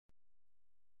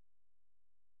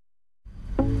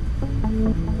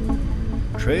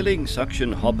Trailing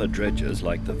suction hopper dredgers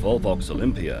like the Volvox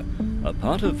Olympia are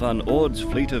part of Van Oord's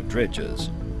fleet of dredgers.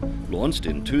 Launched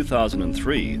in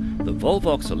 2003, the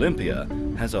Volvox Olympia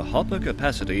has a hopper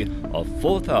capacity of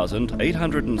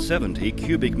 4,870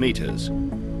 cubic meters.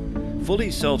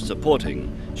 Fully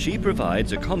self-supporting, she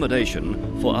provides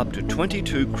accommodation for up to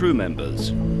 22 crew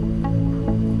members.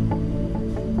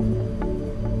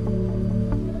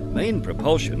 Main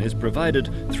propulsion is provided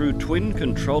through twin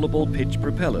controllable pitch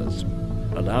propellers,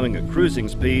 allowing a cruising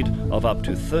speed of up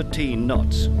to 13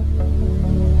 knots.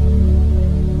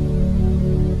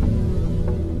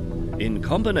 In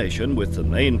combination with the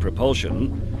main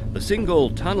propulsion, the single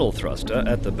tunnel thruster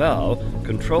at the bow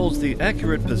controls the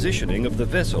accurate positioning of the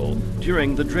vessel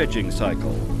during the dredging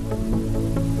cycle.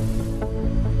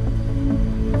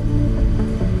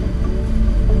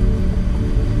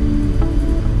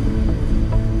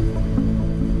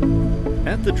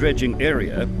 At the dredging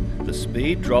area, the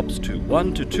speed drops to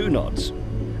 1 to 2 knots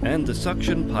and the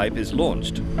suction pipe is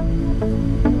launched.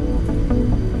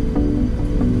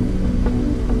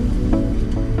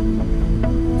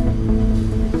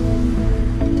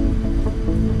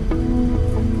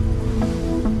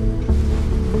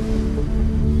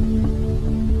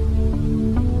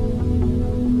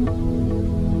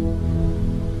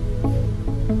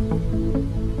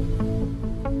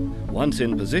 Once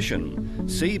in position,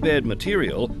 seabed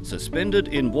material suspended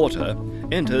in water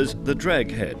enters the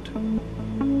drag head.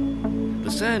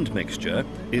 The sand mixture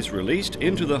is released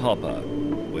into the hopper,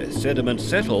 where sediment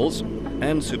settles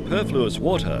and superfluous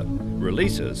water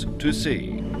releases to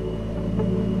sea.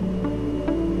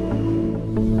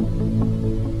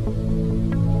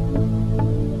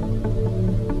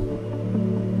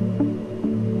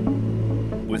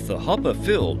 With the hopper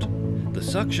filled, the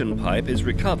suction pipe is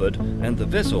recovered and the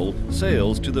vessel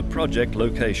sails to the project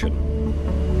location.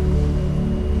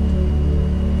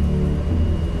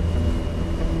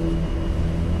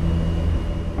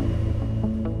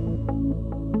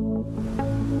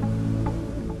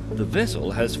 The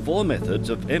vessel has 4 methods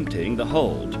of emptying the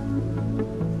hold.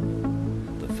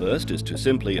 The first is to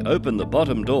simply open the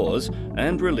bottom doors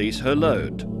and release her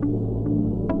load.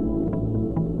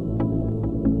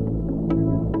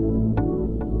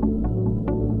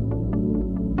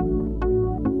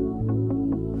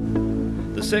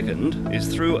 The second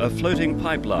is through a floating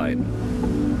pipeline.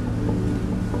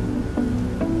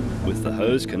 With the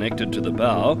hose connected to the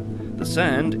bow, the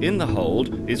sand in the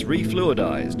hold is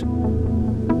refluidized.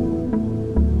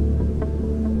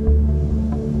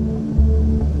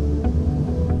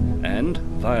 And,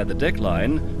 via the deck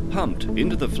line, pumped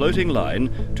into the floating line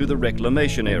to the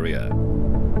reclamation area.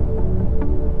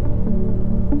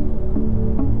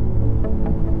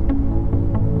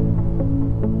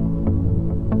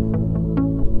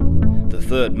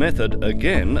 Third method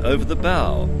again over the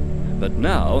bow, but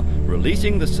now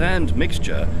releasing the sand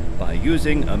mixture by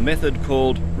using a method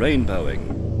called rainbowing.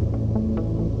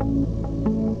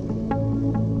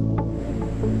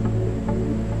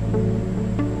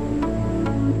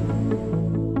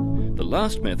 The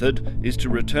last method is to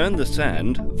return the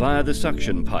sand via the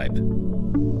suction pipe.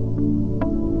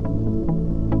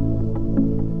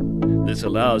 This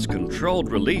allows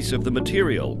controlled release of the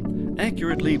material,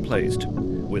 accurately placed,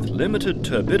 with limited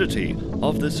turbidity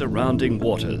of the surrounding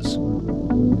waters.